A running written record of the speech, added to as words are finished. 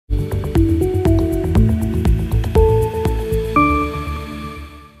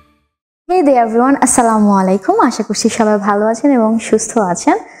Hey there everyone, Assalamu alaikum. আশা করছি সবাই ভালো আছেন এবং সুস্থ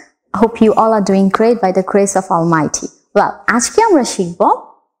আছেন. Hope you all are doing great by the grace of Almighty. Well, আজকে আমরা শিখব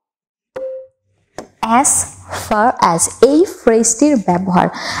as far as এই ফ্রেজটির ব্যবহার.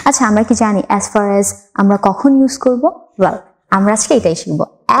 আচ্ছা, আমরা কি জানি as far as আমরা কখন ইউজ করব? Well, আমরা আজকে এটাই শিখব.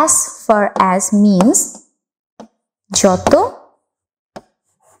 As far as means যত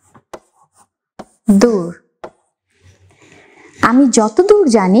দূর. আমি যতদূর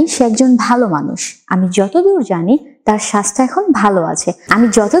জানি সে একজন ভালো মানুষ. আমি যতদূর জানি তার স্বাস্থ্য এখন ভালো আছে. আমি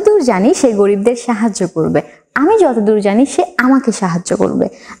যতদূর জানি সে গরিবদের সাহায্য করবে. আমি যতদূর জানি সে আমাকে সাহায্য করবে.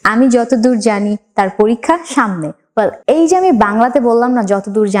 আমি যতদূর জানি তার পরীক্ষা সামনে. ওয়েল, এই যে আমি বাংলাতে বললাম না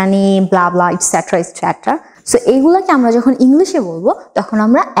যতদূর জানি ব্লা ব্লা ইটসেট্রা ইটসেট্রা, সো এইগুলাকে আমরা যখন ইংলিশে বলবো তখন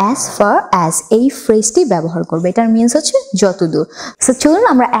আমরা as far as এই ফ্রেজটি ব্যবহার করবো. এটার মিনস হচ্ছে যতদূর. সো চলুন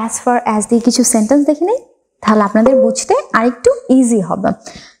আমরা as far as দিয়ে কিছু সেন্টেন্স দেখে নেই, তাহলে আপনাদের বুঝতে আরেকটু ইজি হবে.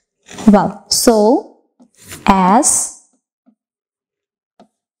 Well, so as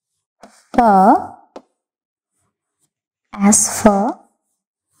far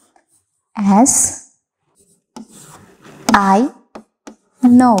as I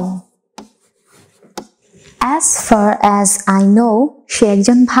know, as far as I know সে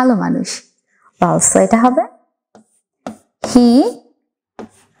একজন ভালো মানুষ. Well, so এটা হবে he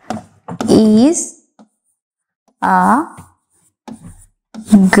is a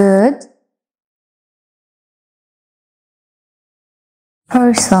good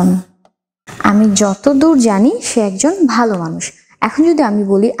person. আমি যতদূর জানি সে একজন ভালো মানুষ. এখন যদি আমি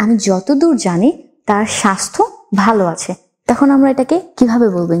বলি আমি যতদূর জানি তার স্বাস্থ্য ভালো আছে, তখন আমরা এটাকে কিভাবে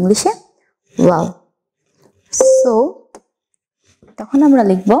বলবো ইংলিশে? ওয়াও, সো তখন আমরা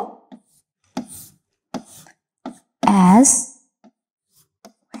লিখব as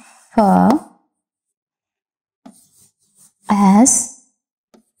far as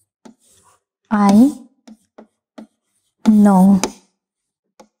I know.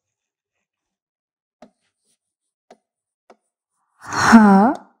 Her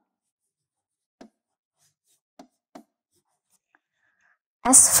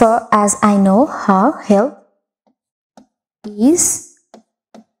as far as I know her health is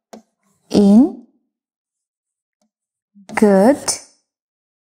in good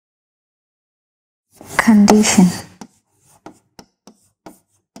condition.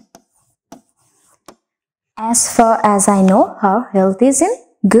 As far as I know her health is in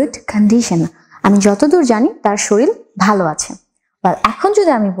good condition. আমি যতদূর জানি তার শরীর ভালো আছে. Well, এখন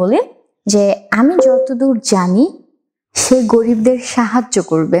যদি আমি বলি যে আমি যতদূর জানি সে গরিবদের সাহায্য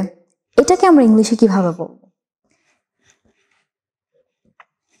করবে, এটাকে আমরা ইংলিশে কিভাবে বলবো?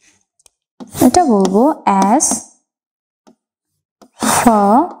 এটা বলবো as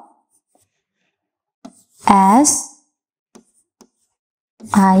far as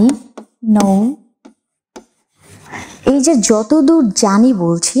I know. এই যে যতদূর জানি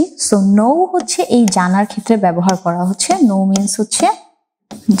বলছি, সো নো হচ্ছে এই জানার ক্ষেত্রে ব্যবহার করা হচ্ছে. নো মিন্স হচ্ছে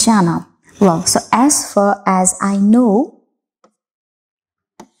জানা. Well, so as far as I know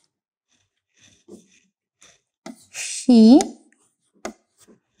she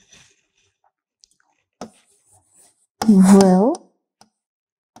will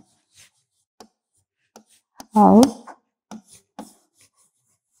help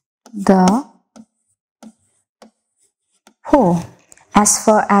the poor. As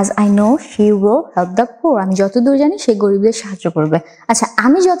far as I know she will help the poor. আমি যতদূর জানি সে গরিবদের সাহায্য করবে. আচ্ছা,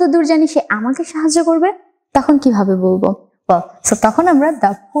 আমি যতদূর জানি সে আমাকে সাহায্য করবে, তখন কিভাবে বলবো? Well, so তখন আমরা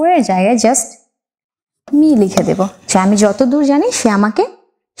the poor এর জায়গায় জাস্ট মি লিখে দেব যে আমি যতদূর জানি সে আমাকে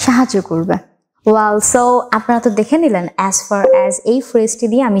সাহায্য করবে. Well, so আপনারা তো দেখে নিলেন as far as এই ফ্রেজটি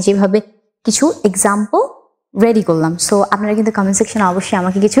দিয়ে আমি যেভাবে কিছু এক্সাম্পল রেডি করলাম. সো আপনারা কিন্তু কমেন্ট সেকশনে অবশ্যই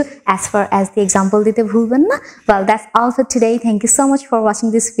আমাকে কিছু as far as the example দিতে ভুলবেন না. Well, that's all for today. Thank you so much for watching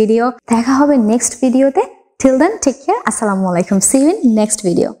this video. দেখা হবে নেক্সট ভিডিওতে. Till then, take care. Assalamu alaikum. See you in next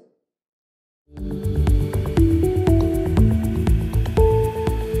video.